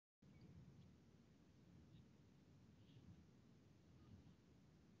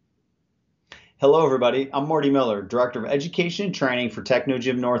Hello, everybody. I'm Marty Miller, Director of Education and Training for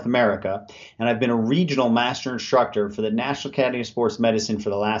Technogym North America, and I've been a regional master instructor for the National Academy of Sports Medicine for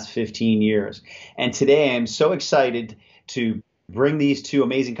the last 15 years. And today I'm so excited to bring these two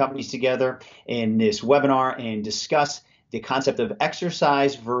amazing companies together in this webinar and discuss the concept of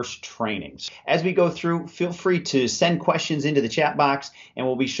exercise versus training. As we go through, feel free to send questions into the chat box, and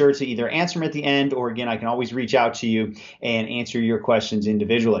we'll be sure to either answer them at the end, or again, I can always reach out to you and answer your questions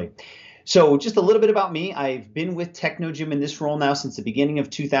individually. So just a little bit about me. I've been with Technogym in this role now since the beginning of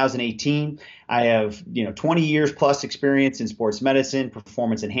 2018. I have 20 years plus experience in sports medicine,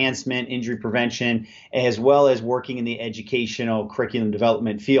 performance enhancement, injury prevention, as well as working in the educational curriculum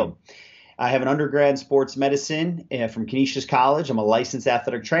development field. I have an undergrad in sports medicine from Canisius College. I'm a licensed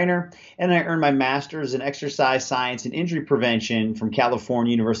athletic trainer, and I earned my master's in exercise science and injury prevention from California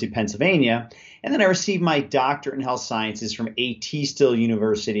University, Pennsylvania. And then I received my doctorate in health sciences from A.T. Still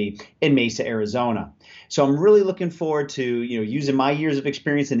University in Mesa, Arizona. So I'm really looking forward to using my years of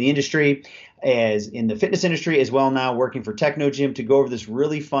experience in the industry, as in the fitness industry, as well now working for Technogym, to go over this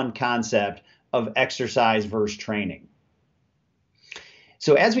really fun concept of exercise versus training.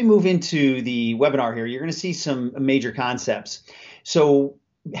 So as we move into the webinar here, you're going to see some major concepts. So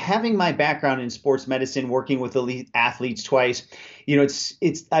having my background in sports medicine, working with elite athletes twice,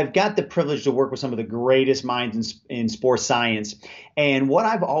 I've got the privilege to work with some of the greatest minds in sports science. And what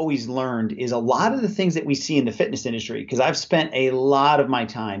I've always learned is a lot of the things that we see in the fitness industry, because I've spent a lot of my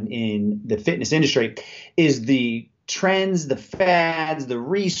time in the fitness industry, is the trends, the fads, the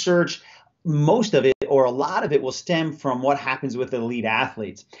research. Most of it, or a lot of it, will stem from what happens with elite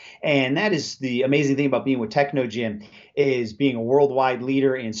athletes. And that is the amazing thing about being with Technogym, is being a worldwide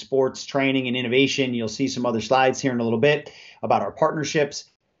leader in sports training and innovation. You'll see some other slides here in a little bit about our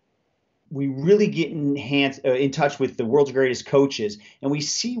partnerships. We really get in touch with the world's greatest coaches, and we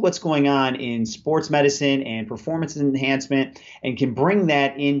see what's going on in sports medicine and performance enhancement, and can bring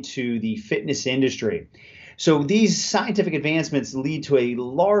that into the fitness industry. So these scientific advancements lead to a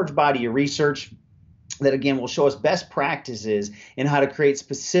large body of research that, again, will show us best practices in how to create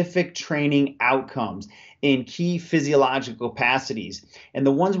specific training outcomes in key physiological capacities. And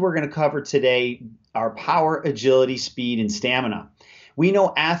the ones we're going to cover today are power, agility, speed, and stamina. We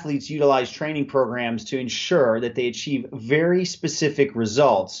know athletes utilize training programs to ensure that they achieve very specific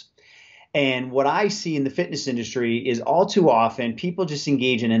results. And what I see in the fitness industry is all too often people just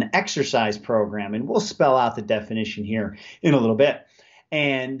engage in an exercise program, and we'll spell out the definition here in a little bit.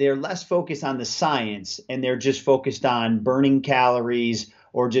 And they're less focused on the science, and they're just focused on burning calories,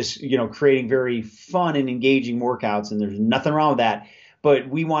 or just creating very fun and engaging workouts. And there's nothing wrong with that. But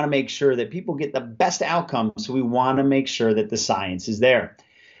we want to make sure that people get the best outcomes. So we want to make sure that the science is there.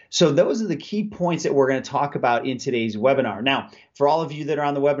 So those are the key points that we're going to talk about in today's webinar. Now, for all of you that are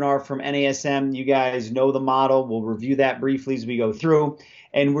on the webinar from NASM, you guys know the model. We'll review that briefly as we go through.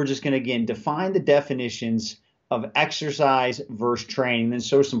 And we're just going to, again, define the definitions of exercise versus training, then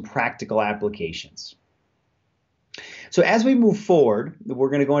show some practical applications. So as we move forward, we're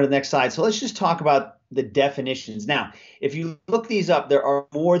going to go into the next slide. So let's just talk about the definitions. Now, if you look these up, there are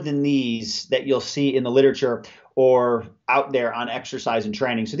more than these that you'll see in the literature or out there on exercise and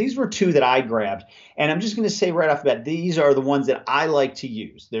training. So these were two that I grabbed. And I'm just going to say right off the bat, these are the ones that I like to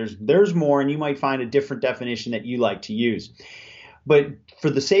use. There's more, and you might find a different definition that you like to use. But for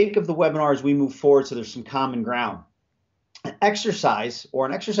the sake of the webinar, as we move forward, so there's some common ground. An exercise, or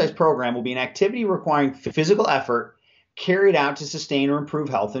an exercise program, will be an activity requiring physical effort carried out to sustain or improve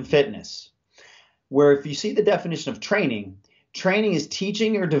health and fitness. Where if you see the definition of training, training is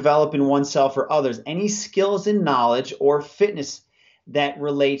teaching or developing oneself or others any skills and knowledge or fitness that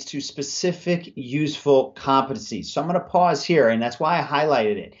relates to specific useful competencies. So I'm going to pause here, and that's why I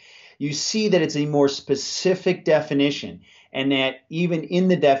highlighted it. You see that it's a more specific definition, and that even in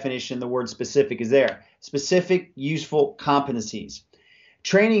the definition, the word specific is there. Specific useful competencies.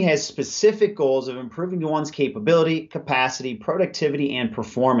 Training has specific goals of improving one's capability, capacity, productivity, and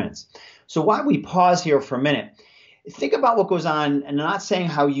performance. So while we pause here for a minute, think about what goes on, and I'm not saying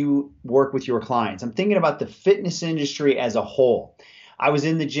how you work with your clients. I'm thinking about the fitness industry as a whole. I was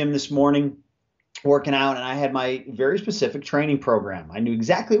in the gym this morning working out, and I had my very specific training program. I knew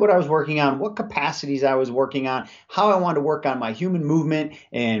exactly what I was working on, what capacities I was working on, how I wanted to work on my human movement,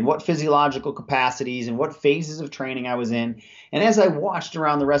 and what physiological capacities and what phases of training I was in. And as I watched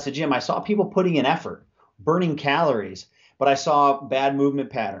around the rest of the gym, I saw people putting in effort, burning calories, but I saw bad movement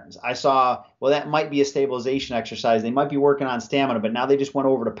patterns. I saw, well, that might be a stabilization exercise. They might be working on stamina, but now they just went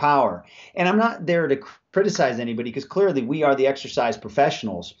over to power. And I'm not there to criticize anybody, because clearly we are the exercise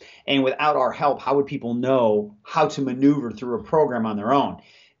professionals. And without our help, how would people know how to maneuver through a program on their own?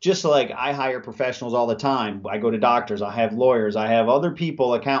 Just like I hire professionals all the time. I go to doctors, I have lawyers, I have other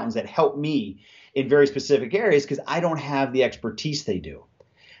people, accountants that help me in very specific areas because I don't have the expertise they do.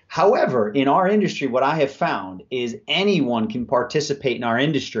 However, in our industry, what I have found is anyone can participate in our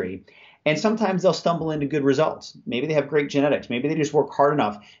industry, and sometimes they'll stumble into good results. Maybe they have great genetics. Maybe they just work hard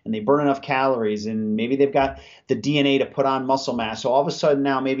enough and they burn enough calories, and maybe they've got the DNA to put on muscle mass. So all of a sudden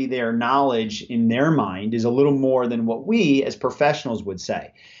now maybe their knowledge in their mind is a little more than what we as professionals would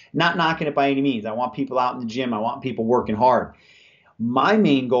say. Not knocking it by any means. I want people out in the gym. I want people working hard. My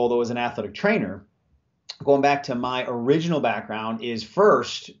main goal, though, as an athletic trainer, going back to my original background, is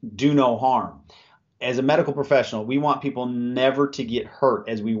first, do no harm. As a medical professional, we want people never to get hurt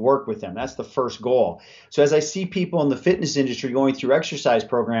as we work with them. That's the first goal. So as I see people in the fitness industry going through exercise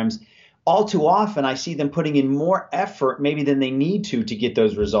programs, all too often I see them putting in more effort maybe than they need to get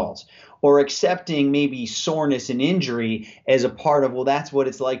those results, or accepting maybe soreness and injury as a part of, well, that's what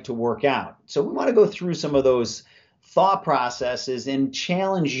it's like to work out. So we want to go through some of those thought processes and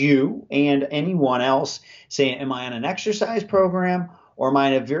challenge you and anyone else saying, am I on an exercise program or am I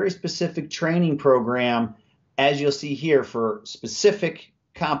in a very specific training program, as you'll see here, for specific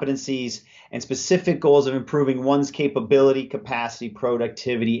competencies and specific goals of improving one's capability, capacity,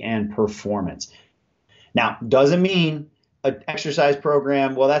 productivity, and performance. Now, doesn't mean an exercise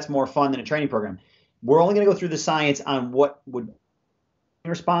program, well, that's more fun than a training program. We're only going to go through the science on what would be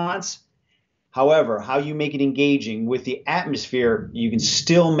response. However, how you make it engaging with the atmosphere, you can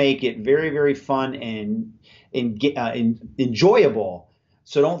still make it very, very fun and enjoyable.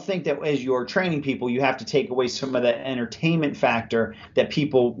 So don't think that as you're training people, you have to take away some of that entertainment factor that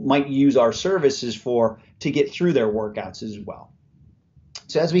people might use our services for to get through their workouts as well.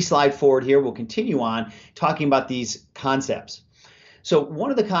 So as we slide forward here, we'll continue on talking about these concepts. So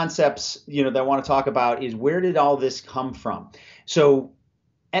one of the concepts, that I want to talk about is, where did all this come from? So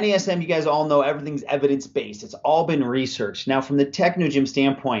NASM, you guys all know, everything's evidence-based. It's all been researched. Now, from the Technogym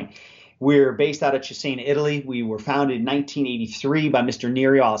standpoint, we're based out of Cesena, Italy. We were founded in 1983 by Mr.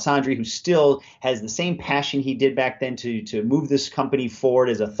 Nerio Alessandri, who still has the same passion he did back then to move this company forward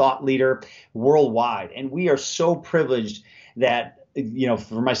as a thought leader worldwide. And we are so privileged that,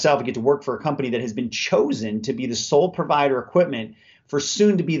 for myself, I get to work for a company that has been chosen to be the sole provider equipment for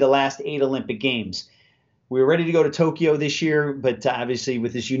soon to be the last 8 Olympic Games. We were ready to go to Tokyo this year, but obviously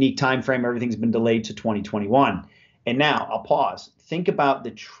with this unique time frame, everything's been delayed to 2021. And now I'll pause. Think about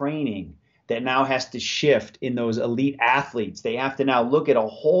the training that now has to shift in those elite athletes. They have to now look at a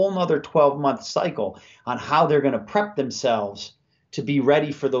whole nother 12-month cycle on how they're going to prep themselves to be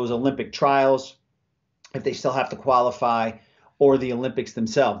ready for those Olympic trials, if they still have to qualify, or the Olympics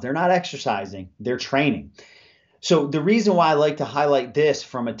themselves. They're not exercising, they're training. So the reason why I like to highlight this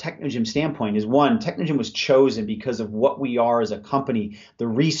from a Technogym standpoint is, one, Technogym was chosen because of what we are as a company, the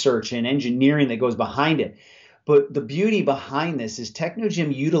research and engineering that goes behind it. But the beauty behind this is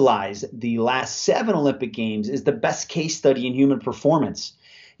Technogym utilized the last 7 Olympic Games as the best case study in human performance.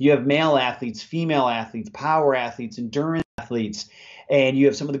 You have male athletes, female athletes, power athletes, endurance athletes, and you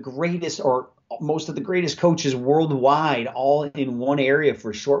have some of the greatest, or most of the greatest coaches worldwide, all in one area for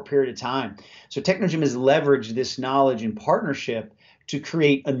a short period of time. So Technogym has leveraged this knowledge and partnership to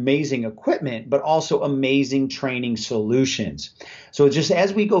create amazing equipment, but also amazing training solutions. So just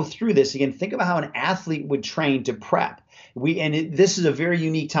as we go through this, again, think about how an athlete would train to prep. This is a very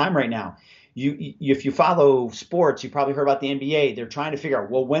unique time right now. If you follow sports, you probably heard about the NBA. They're trying to figure out,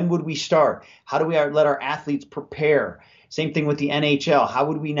 well, when would we start? How do we let our athletes prepare? Same thing with the NHL. How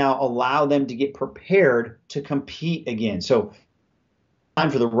would we now allow them to get prepared to compete again? So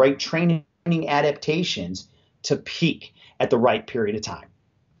time for the right training adaptations to peak at the right period of time.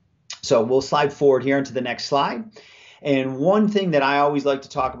 So we'll slide forward here into the next slide. And one thing that I always like to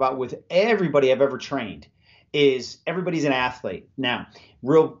talk about with everybody I've ever trained is everybody's an athlete. Now,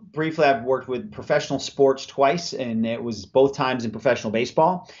 real briefly, I've worked with professional sports twice, and it was both times in professional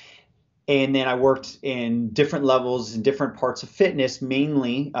baseball. And then I worked in different levels in different parts of fitness,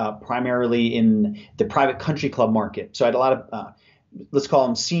 mainly primarily in the private country club market. So I had a lot of, let's call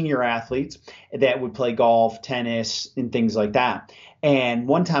them senior athletes that would play golf, tennis, and things like that. And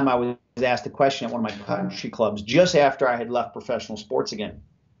one time I was asked a question at one of my country clubs just after I had left professional sports again.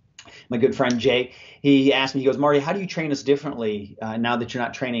 My good friend Jay, he asked me, he goes, Marty, how do you train us differently now that you're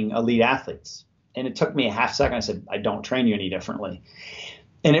not training elite athletes? And it took me a half second. I said, I don't train you any differently.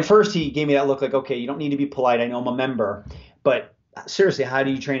 And at first he gave me that look like, okay, you don't need to be polite. I know I'm a member, but seriously, how do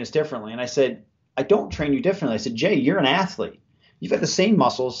you train us differently? And I said, I don't train you differently. I said, Jay, you're an athlete. You've got the same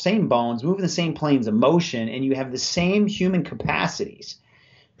muscles, same bones, moving the same planes of motion, and you have the same human capacities: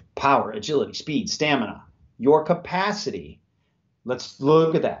 power, agility, speed, stamina. Your capacity Let's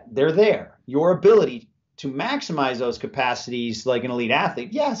look at that. They're there. Your ability to maximize those capacities like an elite athlete,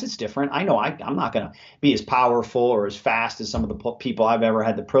 yes, it's different. I know I'm not going to be as powerful or as fast as some of the people I've ever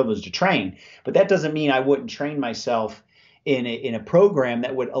had the privilege to train, but that doesn't mean I wouldn't train myself in a program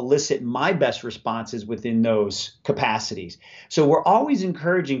that would elicit my best responses within those capacities. So we're always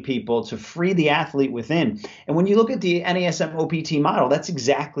encouraging people to free the athlete within. And when you look at the NASM OPT model, that's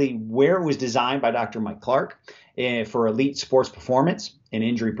exactly where it was designed by Dr. Mike Clark for elite sports performance and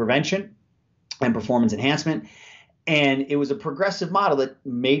injury prevention and performance enhancement. And it was a progressive model that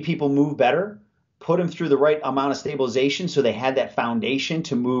made people move better, put them through the right amount of stabilization so they had that foundation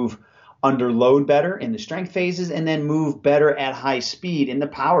to move under load better in the strength phases, and then move better at high speed in the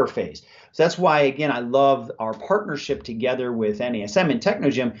power phase. So that's why, again, I love our partnership together with NASM and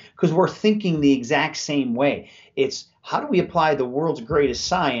Technogym, because we're thinking the exact same way. It's how do we apply the world's greatest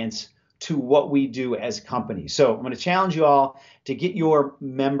science to what we do as companies. So I'm going to challenge you all to get your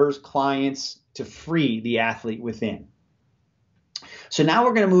members, clients, to free the athlete within. So now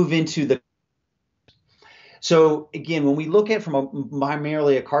we're going to move into the So again, when we look at from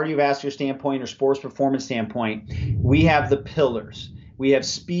primarily a cardiovascular standpoint or sports performance standpoint, we have the pillars. We have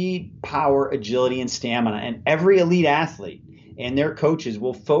speed, power, agility, and stamina. And every elite athlete and their coaches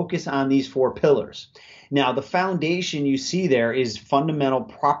will focus on these four pillars. Now, the foundation you see there is fundamental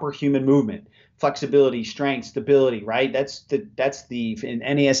proper human movement, flexibility, strength, stability, right? That's the in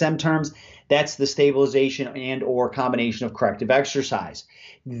NASM terms, that's the stabilization and or combination of corrective exercise.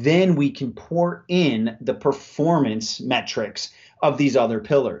 Then we can pour in the performance metrics of these other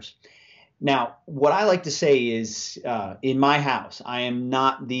pillars. Now, what I like to say is in my house, I am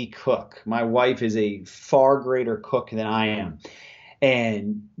not the cook. My wife is a far greater cook than I am.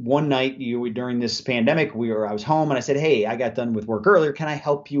 And one night during this pandemic, I was home and I said, hey, I got done with work earlier. Can I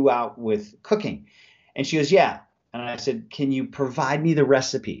help you out with cooking? And she goes, yeah. And I said, can you provide me the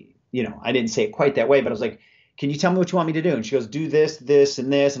recipe? I didn't say it quite that way, but I was like, can you tell me what you want me to do? And she goes, do this, this,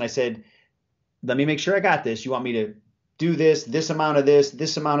 and this. And I said, let me make sure I got this. You want me to do this amount of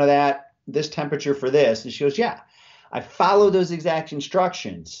this amount of that, this temperature for this? And she goes, yeah. I followed those exact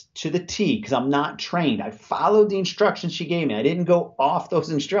instructions to the T because I'm not trained. I followed the instructions she gave me. I didn't go off those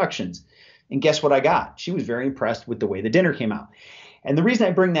instructions. And guess what I got? She was very impressed with the way the dinner came out. And the reason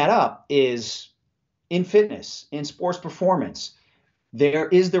I bring that up is in fitness, in sports performance, there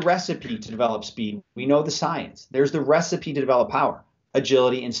is the recipe to develop speed. We know the science. There's the recipe to develop power,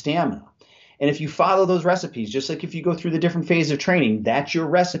 agility, and stamina. And if you follow those recipes, just like if you go through the different phases of training, that's your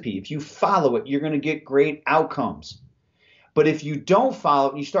recipe. If you follow it, you're going to get great outcomes. But if you don't follow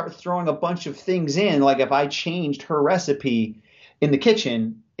it and you start throwing a bunch of things in, like if I changed her recipe in the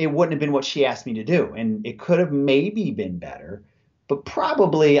kitchen, it wouldn't have been what she asked me to do. And it could have maybe been better, but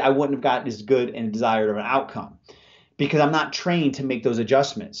probably I wouldn't have gotten as good and desired of an outcome because I'm not trained to make those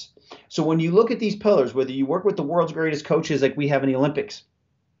adjustments. So when you look at these pillars, whether you work with the world's greatest coaches like we have in the Olympics,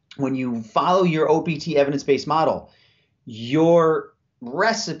 when you follow your OPT evidence-based model, your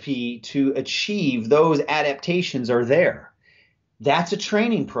recipe to achieve those adaptations are there. That's a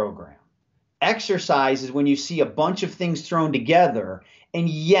training program. Exercise is when you see a bunch of things thrown together, and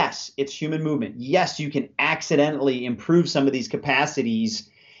yes, it's human movement. Yes, you can accidentally improve some of these capacities,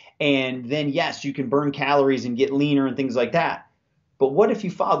 and then yes, you can burn calories and get leaner and things like that. But what if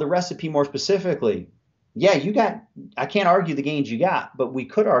you follow the recipe more specifically? Yeah, I can't argue the gains you got, but we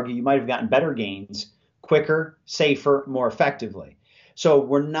could argue you might have gotten better gains quicker, safer, more effectively. So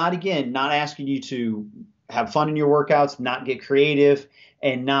we're not asking you to have fun in your workouts, not get creative,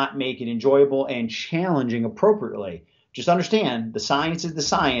 and not make it enjoyable and challenging appropriately. Just understand the science is the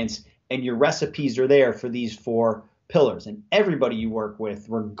science, and your recipes are there for these four pillars. And everybody you work with,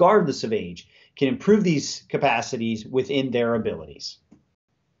 regardless of age, can improve these capacities within their abilities.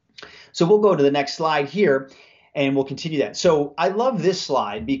 So we'll go to the next slide here and we'll continue that. So I love this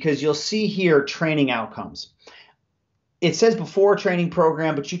slide because you'll see here training outcomes. It says before training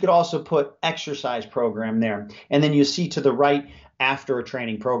program, but you could also put exercise program there. And then you see to the right after a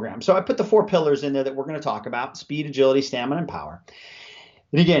training program. So I put the four pillars in there that we're going to talk about: speed, agility, stamina, and power.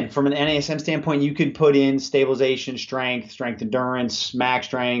 And again, from an NASM standpoint, you could put in stabilization, strength endurance, max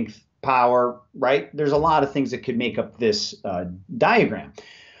strength, power, right? There's a lot of things that could make up this diagram.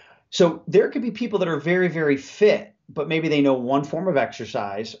 So there could be people that are very, very fit, but maybe they know one form of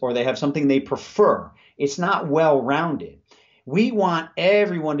exercise or they have something they prefer. It's not well-rounded. We want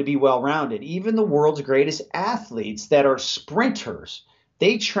everyone to be well-rounded. Even the world's greatest athletes that are sprinters,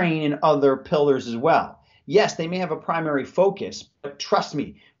 they train in other pillars as well. Yes, they may have a primary focus, but trust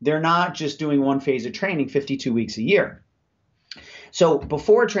me, they're not just doing one phase of training 52 weeks a year. So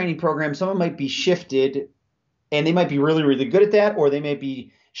before a training program, someone might be shifted And they might be really, really good at that, or they may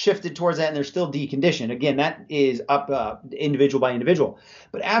be shifted towards that and they're still deconditioned. Again, that is up individual by individual.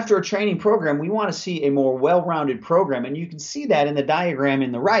 But after a training program, we want to see a more well-rounded program. And you can see that in the diagram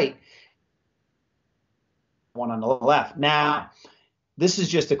in the right, one on the left. Now, this is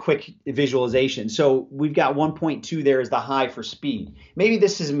just a quick visualization. So we've got 1.2 there as the high for speed. Maybe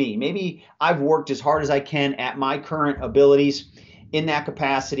this is me. Maybe I've worked as hard as I can at my current abilities in that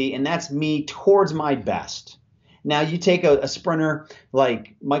capacity, and that's me towards my best. Now you take a sprinter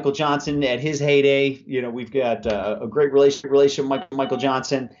like Michael Johnson at his heyday. You know, we've got a great relationship with Michael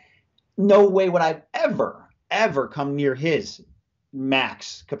Johnson. No way would I ever come near his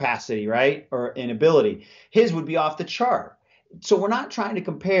max capacity, right? Or in ability. His would be off the chart. So we're not trying to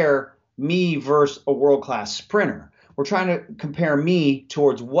compare me versus a world-class sprinter. We're trying to compare me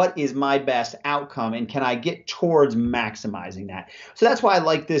towards what is my best outcome and can I get towards maximizing that. So that's why I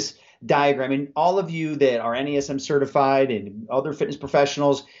like this diagram. And all of you that are NASM certified and other fitness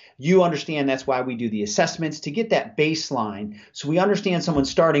professionals, you understand that's why we do the assessments, to get that baseline so we understand someone's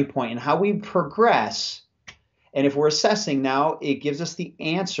starting point and how we progress. And if we're assessing now, it gives us the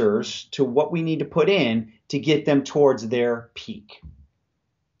answers to what we need to put in to get them towards their peak.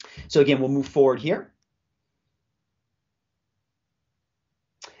 So again, we'll move forward here.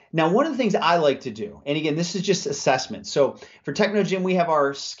 Now, one of the things I like to do, and again, this is just assessment. So for Technogym, we have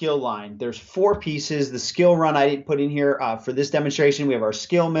our skill line. There's 4 pieces. The skill run I didn't put in here for this demonstration. We have our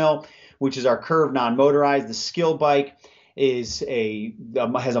skill mill, which is our curved non-motorized. The skill bike is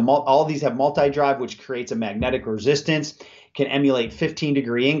all these have multi-drive, which creates a magnetic resistance, can emulate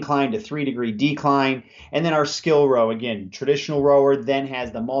 15-degree incline to 3-degree decline. And then our skill row, again, traditional rower, then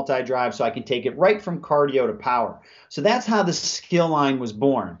has the multi-drive, so I can take it right from cardio to power. So that's how the skill line was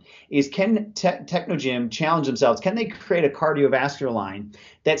born, is can Technogym challenge themselves? Can they create a cardiovascular line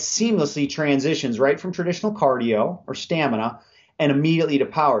that seamlessly transitions right from traditional cardio or stamina and immediately to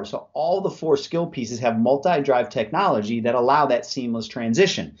power? So all the 4 skill pieces have multi-drive technology that allow that seamless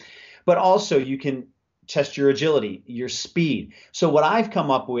transition. But also you can test your agility, your speed. So what I've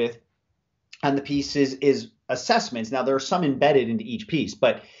come up with on the pieces is assessments. Now there are some embedded into each piece,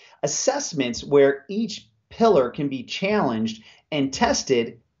 but assessments where each pillar can be challenged and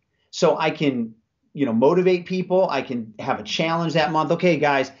tested so I can motivate people. I can have a challenge that month. Okay,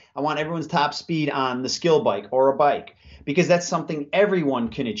 guys, I want everyone's top speed on the skill bike or a bike, because that's something everyone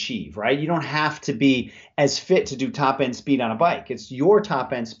can achieve, right? You don't have to be as fit to do top-end speed on a bike. It's your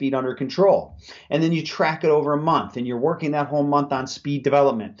top-end speed under control. And then you track it over a month, and you're working that whole month on speed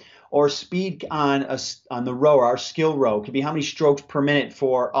development. Or speed on the row, our skill row, could be how many strokes per minute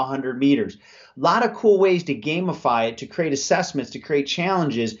for 100 meters. A lot of cool ways to gamify it, to create assessments, to create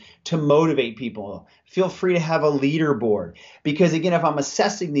challenges, to motivate people. Feel free to have a leaderboard. Because again, if I'm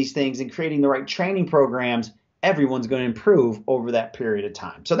assessing these things and creating the right training programs, everyone's going to improve over that period of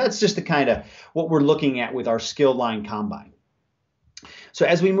time. So that's just the kind of what we're looking at with our skill line combine. So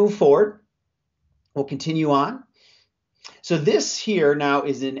as we move forward, we'll continue on. So this here now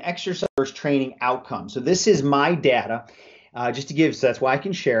is an exercise training outcome. So this is my data, just to give, so that's why I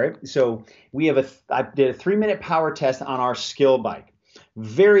can share it. So we have I did a 3-minute power test on our skill bike.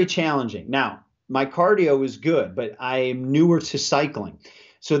 Very challenging. Now, my cardio is good, but I am newer to cycling.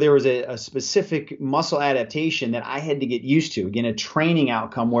 So there was a specific muscle adaptation that I had to get used to. Again, a training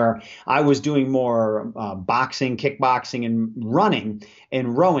outcome where I was doing more boxing, kickboxing, and running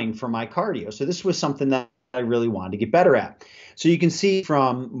and rowing for my cardio. So this was something that I really wanted to get better at. So you can see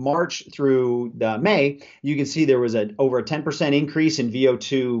from March through May, you can see there was over a 10% increase in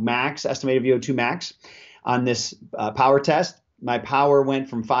VO2 max, estimated VO2 max on this power test. My power went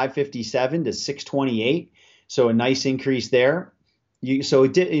from 557 to 628, so a nice increase there. So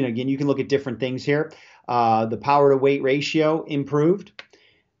it did, again, you can look at different things here. The power to weight ratio improved.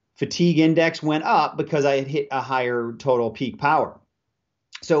 Fatigue index went up because I had hit a higher total peak power.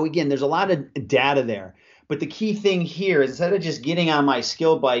 So again, there's a lot of data there. But the key thing here is instead of just getting on my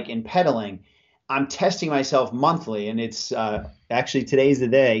skill bike and pedaling, I'm testing myself monthly. And it's actually today's the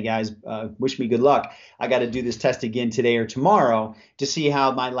day, guys. Wish me good luck. I got to do this test again today or tomorrow to see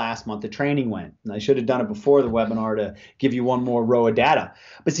how my last month of training went. And I should have done it before the webinar to give you one more row of data.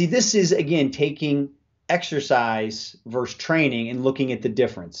 But see, this is, again, taking exercise versus training and looking at the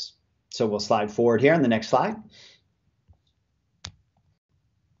difference. So we'll slide forward here on the next slide.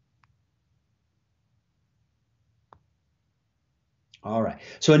 All right.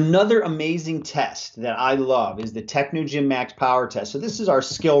 So another amazing test that I love is the Technogym Max Power Test. So this is our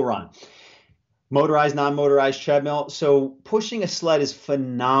skill run. Motorized, non-motorized treadmill. So pushing a sled is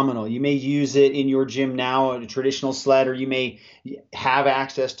phenomenal. You may use it in your gym now, a traditional sled, or you may have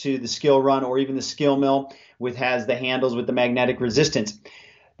access to the skill run or even the skill mill, which has the handles with the magnetic resistance.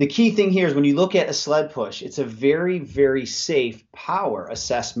 The key thing here is when you look at a sled push, it's a very, very safe power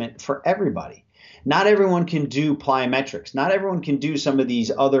assessment for everybody. Not everyone can do plyometrics. Not everyone can do some of these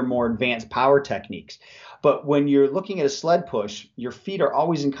other more advanced power techniques. But when you're looking at a sled push, your feet are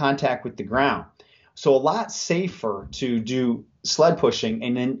always in contact with the ground. So a lot safer to do sled pushing.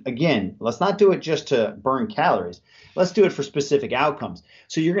 And then again, let's not do it just to burn calories. Let's do it for specific outcomes.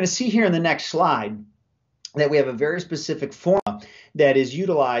 So you're going to see here in the next slide that we have a very specific formula that is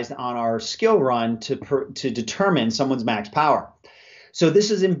utilized on our skill run to determine someone's max power. So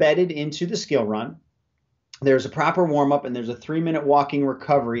this is embedded into the skill run. There's a proper warm-up and there's a 3-minute walking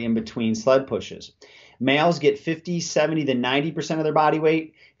recovery in between sled pushes. Males get 50, 70, then 90% of their body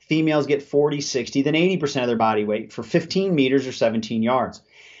weight. Females get 40, 60, then 80% of their body weight for 15 meters or 17 yards.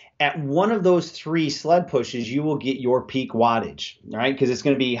 At one of those 3 sled pushes, you will get your peak wattage, right? Because it's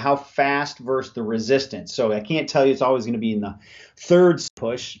going to be how fast versus the resistance. So I can't tell you it's always going to be in the 3rd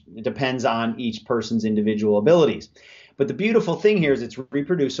push. It depends on each person's individual abilities. But the beautiful thing here is it's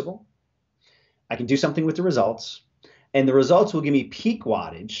reproducible. I can do something with the results. And the results will give me peak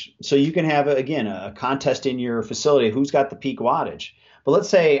wattage. So you can have, again, a contest in your facility. Who's got the peak wattage? But let's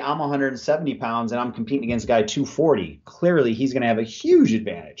say I'm 170 pounds and I'm competing against a guy 240. Clearly, he's going to have a huge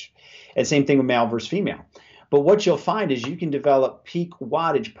advantage. And same thing with male versus female. But what you'll find is you can develop peak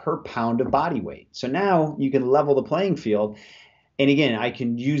wattage per pound of body weight. So now you can level the playing field. And again, I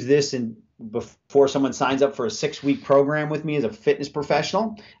can use this before someone signs up for a 6-week program with me as a fitness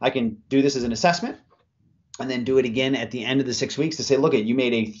professional. I can do this as an assessment and then do it again at the end of the 6 weeks to say, look, you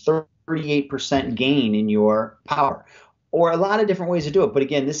made a 38% gain in your power. Or a lot of different ways to do it. But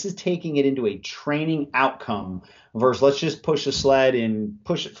again, this is taking it into a training outcome versus let's just push the sled and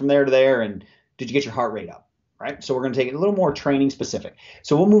push it from there to there. And did you get your heart rate up? Right. So we're going to take it a little more training specific.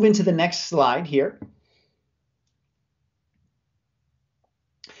 So we'll move into the next slide here.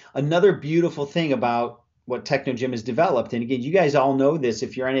 Another beautiful thing about what Technogym has developed, and again, you guys all know this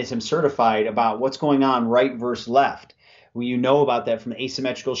if you're NASM certified, about what's going on right versus left. Well, you know about that from the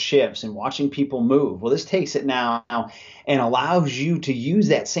asymmetrical shifts and watching people move. Well, this takes it now and allows you to use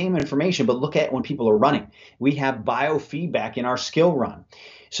that same information, but look at when people are running. We have biofeedback in our skill run.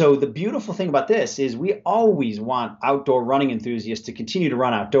 So the beautiful thing about this is we always want outdoor running enthusiasts to continue to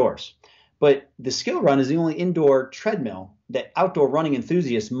run outdoors. But the skill run is the only indoor treadmill that outdoor running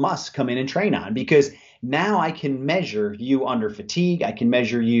enthusiasts must come in and train on, because now I can measure you under fatigue. I can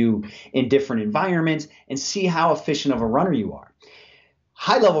measure you in different environments and see how efficient of a runner you are.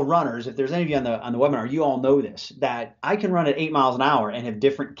 High-level runners, if there's any of you on the webinar, you all know this, that I can run at 8 miles an hour and have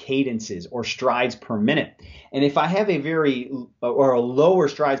different cadences or strides per minute. And if I have a lower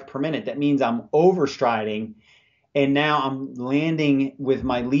strides per minute, that means I'm overstriding. And now I'm landing with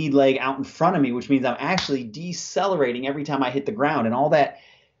my lead leg out in front of me, which means I'm actually decelerating every time I hit the ground. And all that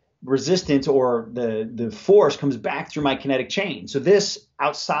resistance or the force comes back through my kinetic chain. So this,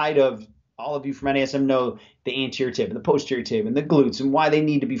 outside of all of you from NASM know the anterior tib and the posterior tib and the glutes and why they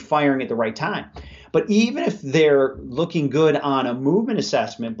need to be firing at the right time. But even if they're looking good on a movement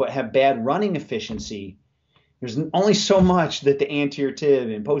assessment but have bad running efficiency, there's only so much that the anterior tib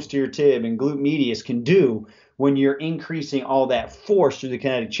and posterior tib and glute medius can do when you're increasing all that force through the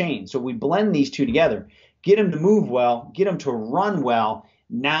kinetic chain. So we blend these two together, get them to move well, get them to run well.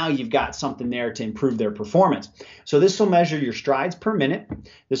 Now you've got something there to improve their performance. So this will measure your strides per minute.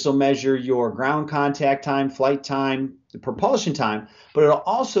 This will measure your ground contact time, flight time, the propulsion time, but it'll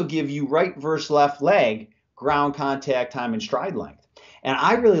also give you right versus left leg ground contact time and stride length. And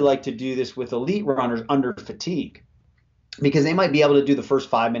I really like to do this with elite runners under fatigue, because they might be able to do the first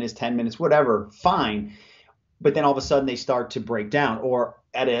 5 minutes, 10 minutes, whatever, fine. But then all of a sudden they start to break down, or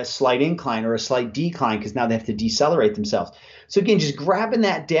at a slight incline or a slight decline, because now they have to decelerate themselves. So again, just grabbing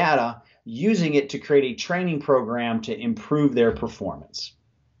that data, using it to create a training program to improve their performance.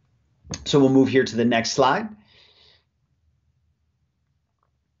 So we'll move here to the next slide.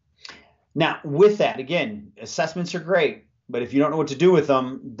 Now with that, again, assessments are great, but if you don't know what to do with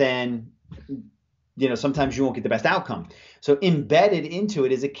them, then sometimes you won't get the best outcome. So embedded into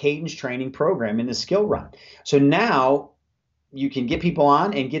it is a cadence training program in the skill run. So now you can get people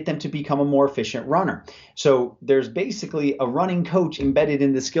on and get them to become a more efficient runner. So there's basically a running coach embedded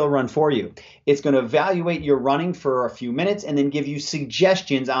in the skill run for you. It's going to evaluate your running for a few minutes and then give you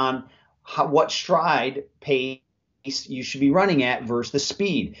suggestions on what stride pace you should be running at versus the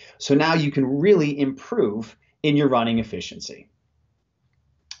speed. So now you can really improve in your running efficiency.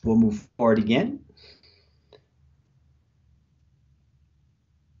 We'll move forward again.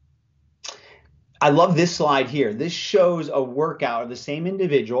 I love this slide here. This shows a workout of the same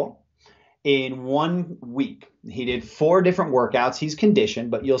individual in 1 week. He did 4 different workouts. He's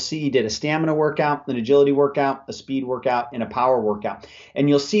conditioned, but you'll see he did a stamina workout, an agility workout, a speed workout, and a power workout. And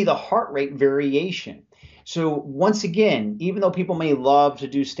you'll see the heart rate variation. So once again, even though people may love to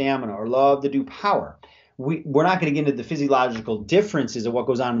do stamina or love to do power, we're not going to get into the physiological differences of what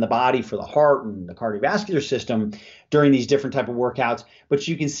goes on in the body for the heart and the cardiovascular system during these different type of workouts, but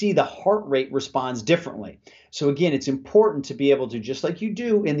you can see the heart rate responds differently. So again, it's important to be able to, just like you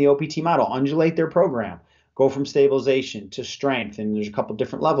do in the OPT model, undulate their program, go from stabilization to strength, and there's a couple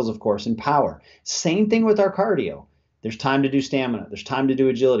different levels, of course, in power. Same thing with our cardio. There's time to do stamina, there's time to do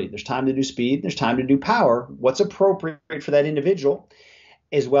agility, there's time to do speed, there's time to do power, what's appropriate for that individual,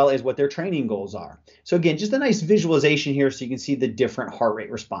 as well as what their training goals are. So again, just a nice visualization here so you can see the different heart rate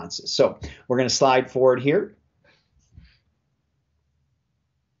responses. So we're going to slide forward here.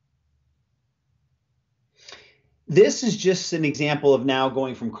 This is just an example of now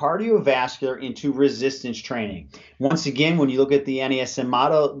going from cardiovascular into resistance training. Once again, when you look at the NASM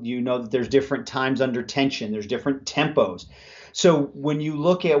model, you know that there's different times under tension, there's different tempos. So when you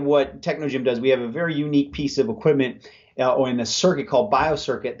look at what Technogym does, we have a very unique piece of equipment or in a circuit called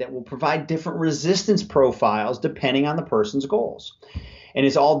BioCircuit that will provide different resistance profiles depending on the person's goals. And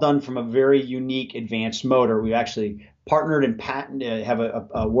it's all done from a very unique advanced motor. We actually partnered and have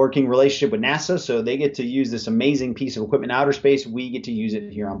a working relationship with NASA, so they get to use this amazing piece of equipment in outer space. We get to use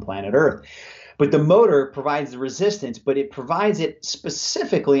it here on planet Earth. But the motor provides the resistance, but it provides it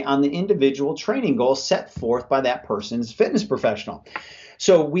specifically on the individual training goal set forth by that person's fitness professional.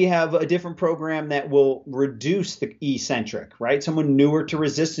 So we have a different program that will reduce the eccentric, right? Someone newer to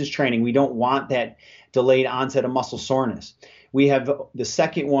resistance training, we don't want that delayed onset of muscle soreness. We have the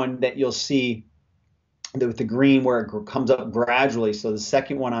second one that you'll see with the green where it comes up gradually. So the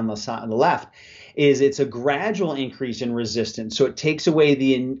second one on the left is it's a gradual increase in resistance. So it takes away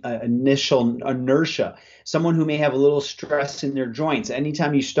the initial inertia. Someone who may have a little stress in their joints.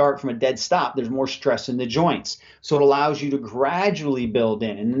 Anytime you start from a dead stop, there's more stress in the joints. So it allows you to gradually build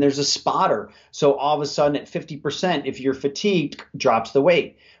in. And then there's a spotter. So all of a sudden at 50%, if you're fatigued, drops the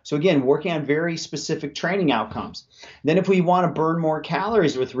weight. So again, working on very specific training outcomes. Then if we want to burn more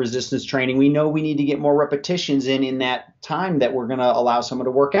calories with resistance training, we know we need to get more repetitions in that time that we're going to allow someone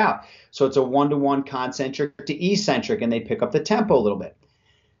to work out. So it's a one-to-one concentric to eccentric, and they pick up the tempo a little bit.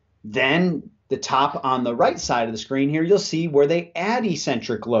 Then the top on the right side of the screen here, you'll see where they add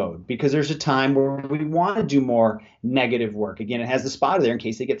eccentric load because there's a time where we want to do more negative work. Again, it has the spotter there in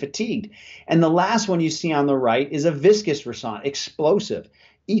case they get fatigued. And the last one you see on the right is a viscous response, explosive.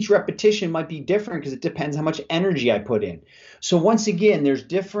 Each repetition might be different because it depends how much energy I put in. So once again, there's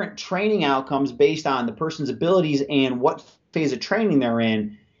different training outcomes based on the person's abilities and what phase of training they're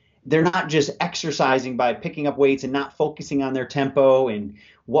in. They're not just exercising by picking up weights and not focusing on their tempo and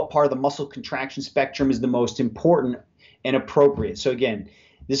what part of the muscle contraction spectrum is the most important and appropriate. So again,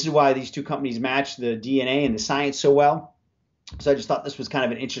 this is why these two companies match the DNA and the science so well. So I just thought this was kind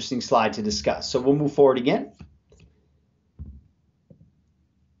of an interesting slide to discuss. So we'll move forward again.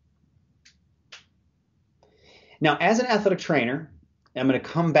 Now, as an athletic trainer, I'm going to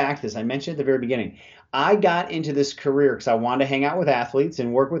come back to this. I mentioned at the very beginning, I got into this career because I wanted to hang out with athletes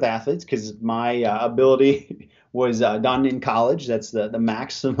and work with athletes because my ability was done in college. That's the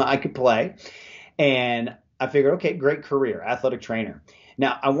maximum I could play. And I figured, okay, great career, athletic trainer.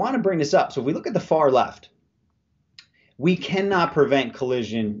 Now, I want to bring this up. So if we look at the far left, we cannot prevent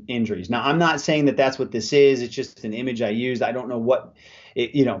collision injuries. Now, I'm not saying that that's what this is. It's just an image I used. I don't know what.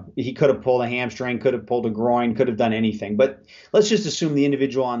 He could have pulled a hamstring, could have pulled a groin, could have done anything. But let's just assume the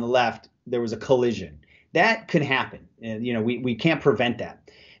individual on the left, there was a collision. That could happen. And, we can't prevent that.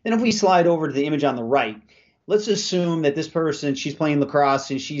 Then if we slide over to the image on the right, let's assume that this person, she's playing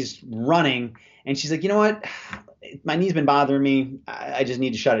lacrosse and she's running and she's like, you know what? My knee's been bothering me. I just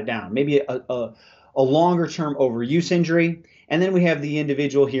need to shut it down. Maybe a longer term overuse injury. And then we have the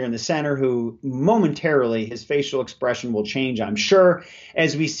individual here in the center who momentarily his facial expression will change, I'm sure,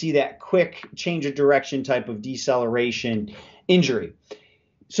 as we see that quick change of direction type of deceleration injury.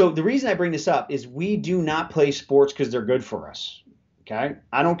 So the reason I bring this up is we do not play sports because they're good for us. Okay,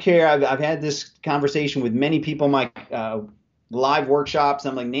 I don't care. I've had this conversation with many people in my live workshops.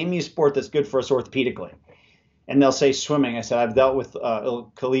 I'm like, name me a sport that's good for us orthopedically. And they'll say swimming. I said, I've dealt with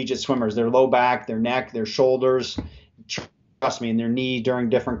collegiate swimmers, their low back, their neck, their shoulders, trust me, in their knee during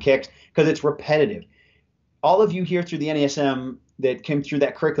different kicks, because it's repetitive. All of you here through the NASM that came through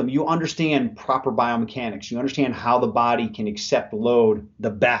that curriculum, you understand proper biomechanics. You understand how the body can accept load the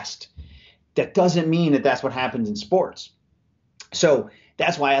best. That doesn't mean that that's what happens in sports. So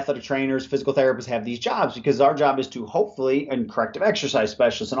that's why athletic trainers, physical therapists have these jobs, because our job is to hopefully, and corrective exercise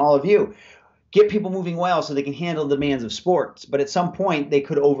specialists and all of you, get people moving well so they can handle the demands of sports. But at some point, they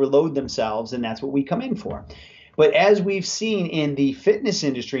could overload themselves, and that's what we come in for. But as we've seen in the fitness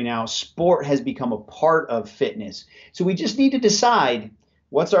industry now, sport has become a part of fitness. So we just need to decide,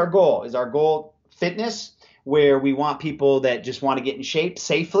 what's our goal? Is our goal fitness, where we want people that just want to get in shape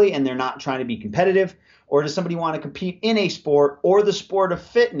safely and they're not trying to be competitive? Or does somebody want to compete in a sport or the sport of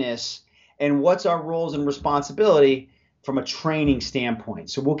fitness? And what's our roles and responsibility from a training standpoint?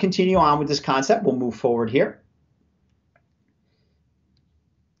 So we'll continue on with this concept. We'll move forward here.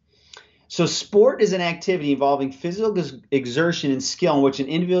 So sport is an activity involving physical exertion and skill in which an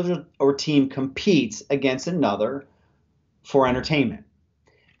individual or team competes against another for entertainment.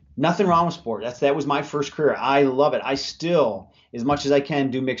 Nothing wrong with sport. That was my first career. I love it. I still, as much as I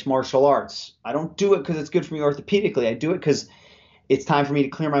can, do mixed martial arts. I don't do it because it's good for me orthopedically. I do it because it's time for me to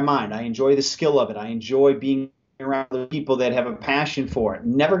clear my mind. I enjoy the skill of it. I enjoy being around the people that have a passion for it.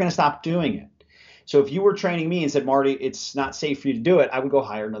 Never going to stop doing it. So if you were training me and said, Marty, it's not safe for you to do it, I would go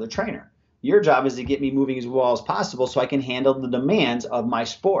hire another trainer. Your job is to get me moving as well as possible so I can handle the demands of my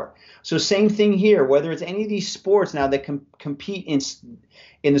sport. So same thing here, whether it's any of these sports now that compete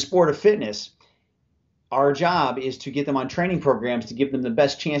in the sport of fitness, our job is to get them on training programs to give them the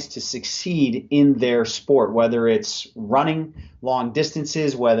best chance to succeed in their sport, whether it's running long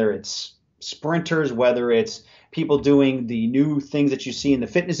distances, whether it's sprinters, whether it's people doing the new things that you see in the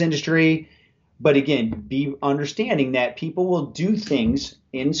fitness industry. But again, be understanding that people will do things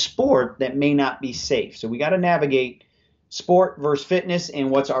in sport that may not be safe. So we got to navigate sport versus fitness and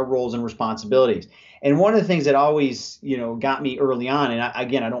what's our roles and responsibilities. And one of the things that always, got me early on, and I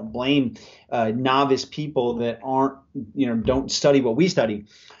don't blame novice people that don't study what we study.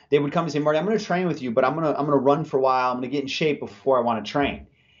 They would come and say, Marty, I'm going to train with you, but I'm going to run for a while. I'm going to get in shape before I want to train.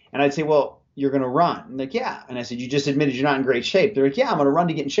 And I'd say, well, you're going to run. I'm like, yeah. And I said, you just admitted you're not in great shape. They're like, yeah, I'm going to run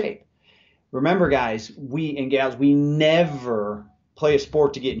to get in shape. Remember, guys, we and gals, we never play a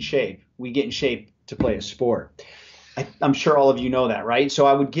sport to get in shape. We get in shape to play a sport. I'm sure all of you know that, right? So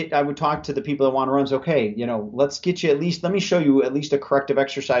I would talk to the people that want to run. So, okay, let's get you let me show you at least a corrective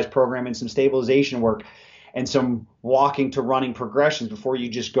exercise program and some stabilization work and some walking to running progressions before you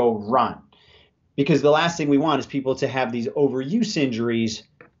just go run. Because the last thing we want is people to have these overuse injuries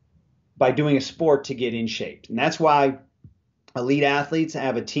by doing a sport to get in shape. And that's why elite athletes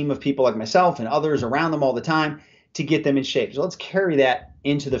have a team of people like myself and others around them all the time to get them in shape. So let's carry that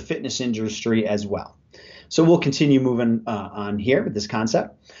into the fitness industry as well. So we'll continue moving on here with this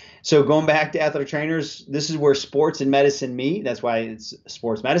concept. So going back to athletic trainers, this is where sports and medicine meet. That's why it's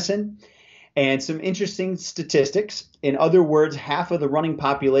sports medicine. And some interesting statistics. In other words, half of the running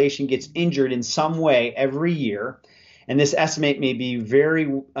population gets injured in some way every year. And this estimate may be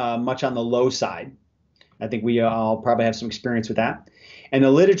very much on the low side. I think we all probably have some experience with that. And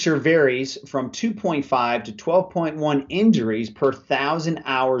the literature varies from 2.5 to 12.1 injuries per 1,000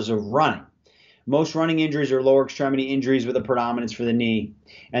 hours of running. Most running injuries are lower extremity injuries with a predominance for the knee.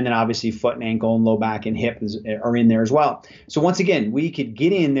 And then obviously foot and ankle and low back and hip are in there as well. So once again, we could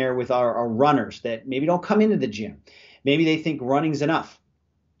get in there with our runners that maybe don't come into the gym. Maybe they think running's enough.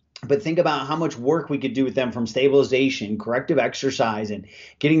 But think about how much work we could do with them from stabilization, corrective exercise, and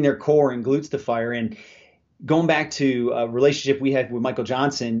getting their core and glutes to fire. And going back to a relationship we had with Michael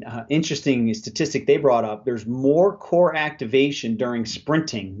Johnson, interesting statistic they brought up, there's more core activation during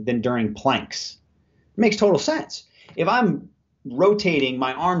sprinting than during planks. It makes total sense. If I'm rotating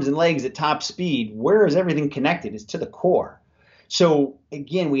my arms and legs at top speed, where is everything connected? It's to the core. So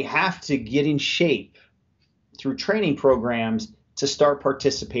again, we have to get in shape through training programs to start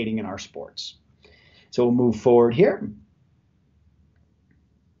participating in our sports. So we'll move forward here.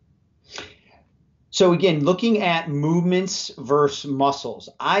 So again, looking at movements versus muscles.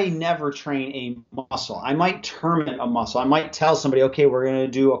 I never train a muscle. I might term it a muscle. I might tell somebody, okay, we're going to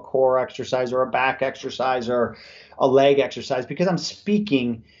do a core exercise or a back exercise or a leg exercise, because I'm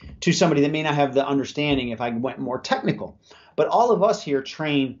speaking to somebody that may not have the understanding if I went more technical. But all of us here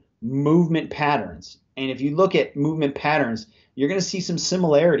train movement patterns. And if you look at movement patterns, you're going to see some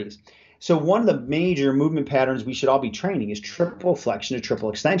similarities. So one of the major movement patterns we should all be training is triple flexion to triple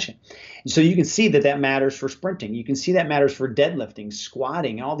extension. And so you can see that matters for sprinting. You can see that matters for deadlifting,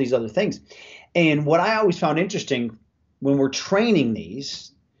 squatting, and all these other things. And what I always found interesting when we're training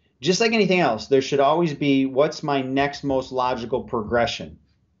these, just like anything else, there should always be, what's my next most logical progression?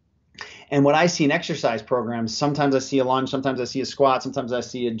 And what I see in exercise programs, sometimes I see a lunge, sometimes I see a squat, sometimes I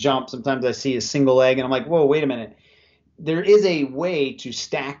see a jump, sometimes I see a single leg, and I'm like, whoa, wait a minute. There is a way to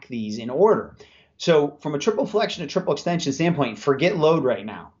stack these in order. So from a triple flexion to triple extension standpoint, forget load right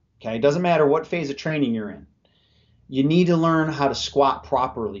now. Okay, it doesn't matter what phase of training you're in. You need to learn how to squat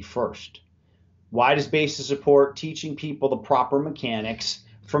properly first. Widest base of support, teaching people the proper mechanics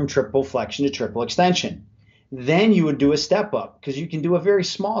from triple flexion to triple extension. Then you would do a step up, because you can do a very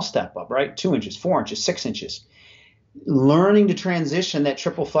small step up, right? 2 inches, 4 inches, 6 inches. Learning to transition that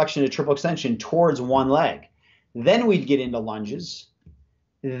triple flexion to triple extension towards one leg. Then we'd get into lunges.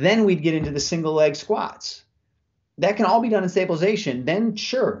 Then we'd get into the single leg squats. That can all be done in stabilization. Then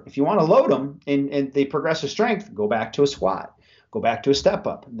sure, if you want to load them and they progress to strength, go back to a squat. Go back to a step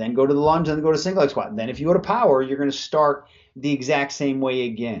up, then go to the lunge, and then go to single leg squat. Then if you go to power, you're going to start the exact same way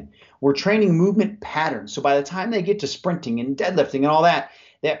again. We're training movement patterns. So by the time they get to sprinting and deadlifting and all that,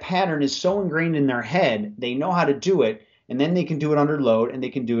 that pattern is so ingrained in their head, they know how to do it, and then they can do it under load, and they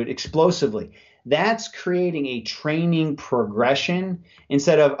can do it explosively. That's creating a training progression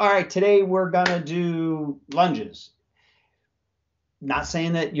instead of, all right, today we're going to do lunges. Not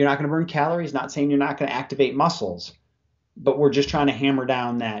saying that you're not going to burn calories, not saying you're not going to activate muscles, but we're just trying to hammer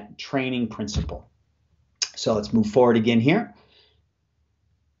down that training principle. So let's move forward again here.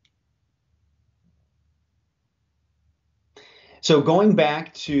 So going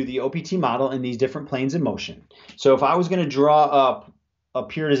back to the OPT model and these different planes of motion. So if I was going to draw up a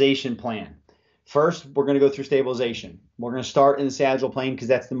periodization plan, first, we're going to go through stabilization. We're going to start in the sagittal plane because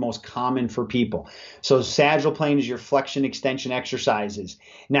that's the most common for people. So sagittal plane is your flexion extension exercises.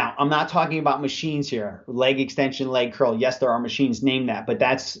 Now, I'm not talking about machines here. Leg extension, leg curl. Yes, there are machines named that, but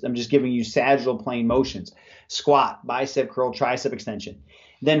I'm just giving you sagittal plane motions. Squat, bicep curl, tricep extension.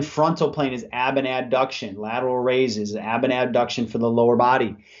 Then frontal plane is ab and adduction. Lateral raises, ab and adduction for the lower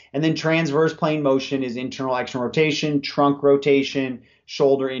body. And then transverse plane motion is internal external rotation, trunk rotation,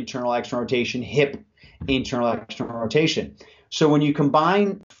 shoulder internal external rotation, hip internal external rotation. So when you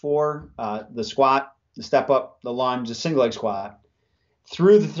combine for the squat, the step up, the lunge, the single leg squat,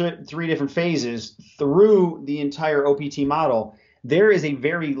 through the three different phases, through the entire OPT model, there is a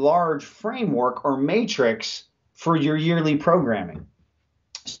very large framework or matrix for your yearly programming.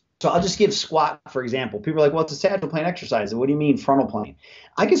 So I'll just give squat, for example. People are like, well, it's a sagittal plane exercise. What do you mean frontal plane?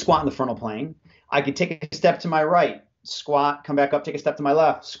 I can squat in the frontal plane. I could take a step to my right, squat, come back up, take a step to my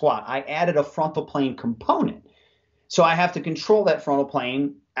left, squat. I added a frontal plane component. So I have to control that frontal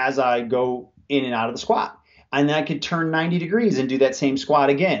plane as I go in and out of the squat. And then I could turn 90 degrees and do that same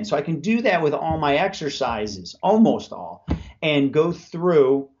squat again. So I can do that with all my exercises, almost all, and go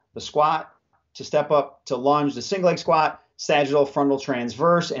through the squat to step up to lunge, the single leg squat, sagittal, frontal,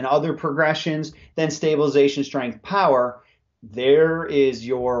 transverse, and other progressions, then stabilization, strength, power. There is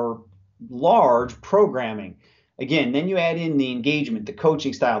your large programming. Again, then you add in the engagement, the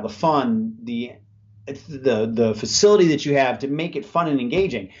coaching style, the fun, the facility that you have to make it fun and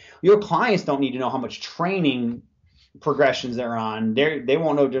engaging. Your clients don't need to know how much training progressions they're on. They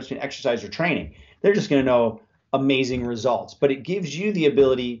won't know just between exercise or training. They're just going to know amazing results. But it gives you the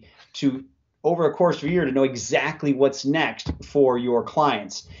ability to, over a course of a year, to know exactly what's next for your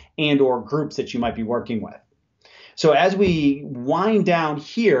clients and or groups that you might be working with. So as we wind down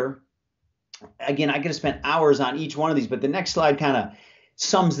here, again, I could have spent hours on each one of these, but the next slide kind of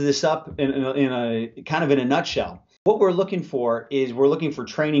sums this up in a nutshell. What we're looking for is we're looking for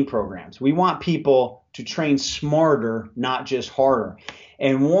training programs. We want people to train smarter, not just harder.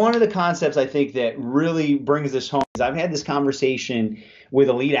 And one of the concepts I think that really brings this home is I've had this conversation with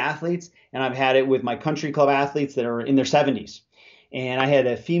elite athletes, and I've had it with my country club athletes that are in their 70s. And I had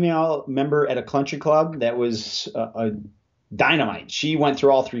a female member at a country club that was a dynamite. She went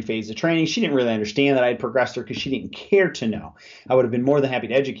through all three phases of training. She didn't really understand that I had progressed her because she didn't care to know. I would have been more than happy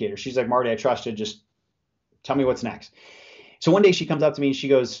to educate her. She's like, Marty, I trust you. Just tell me what's next. So one day she comes up to me and she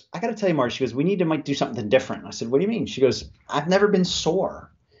goes, I got to tell you, Marty, she goes, we need to do something different. I said, what do you mean? She goes, I've never been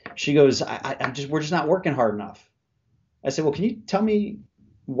sore. She goes, we're just not working hard enough. I said, well, can you tell me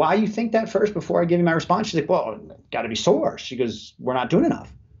why you think that first before I give you my response? She's like, well, got to be sore. She goes, we're not doing enough.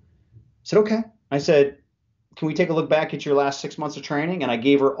 I said, okay. I said, can we take a look back at your last 6 months of training? And I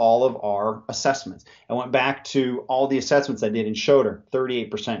gave her all of our assessments. I went back to all the assessments I did and showed her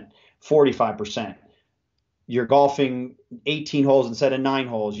 38%, 45%. You're golfing 18 holes instead of 9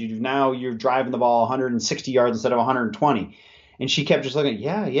 holes. You're driving the ball 160 yards instead of 120. And she kept just looking,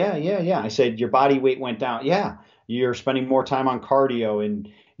 yeah. I said, your body weight went down. Yeah. You're spending more time on cardio and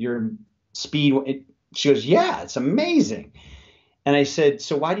your speed. She goes, yeah, it's amazing. And I said,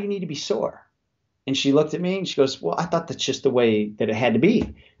 so why do you need to be sore? And she looked at me and she goes, well, I thought that's just the way that it had to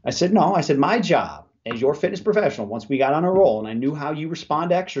be. I said, no. I said, my job as your fitness professional, once we got on a roll and I knew how you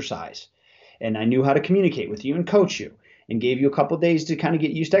respond to exercise and I knew how to communicate with you and coach you and gave you a couple of days to kind of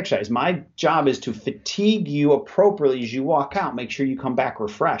get used to exercise. My job is to fatigue you appropriately as you walk out, make sure you come back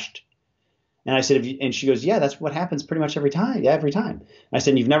refreshed. And I said, and she goes, yeah, that's what happens pretty much every time. Yeah, every time. I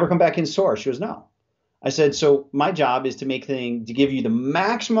said, you've never come back in sore? She goes, no. I said, so my job is to give you the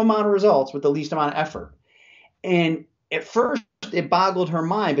maximum amount of results with the least amount of effort. And at first it boggled her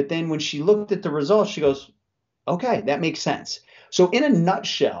mind, but then when she looked at the results, she goes, okay, that makes sense. So in a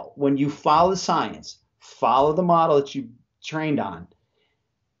nutshell, when you follow the science, follow the model that you trained on,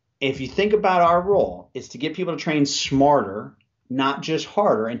 if you think about our role, it's to get people to train smarter, not just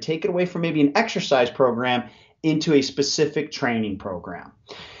harder, and take it away from maybe an exercise program into a specific training program.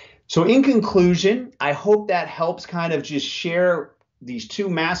 So in conclusion, I hope that helps kind of just share these two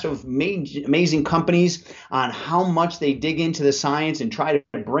massive, amazing companies on how much they dig into the science and try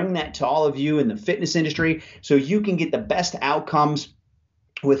to bring that to all of you in the fitness industry so you can get the best outcomes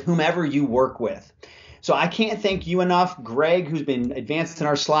with whomever you work with. So I can't thank you enough, Greg, who's been advancing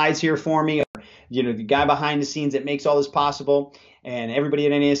our slides here for me, the guy behind the scenes that makes all this possible, and everybody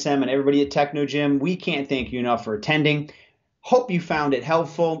at NASM and everybody at Technogym. We can't thank you enough for attending. Hope you found it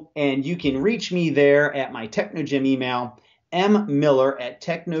helpful, and you can reach me there at my Technogym email,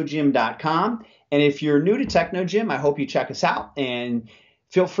 mmiller@technogym.com. And if you're new to Technogym, I hope you check us out, and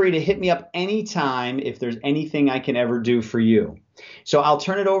feel free to hit me up anytime if there's anything I can ever do for you. So I'll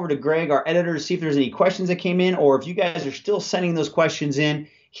turn it over to Greg, our editor, to see if there's any questions that came in, or if you guys are still sending those questions in,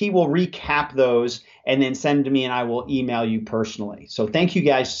 he will recap those and then send them to me, and I will email you personally. So thank you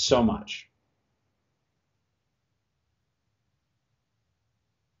guys so much.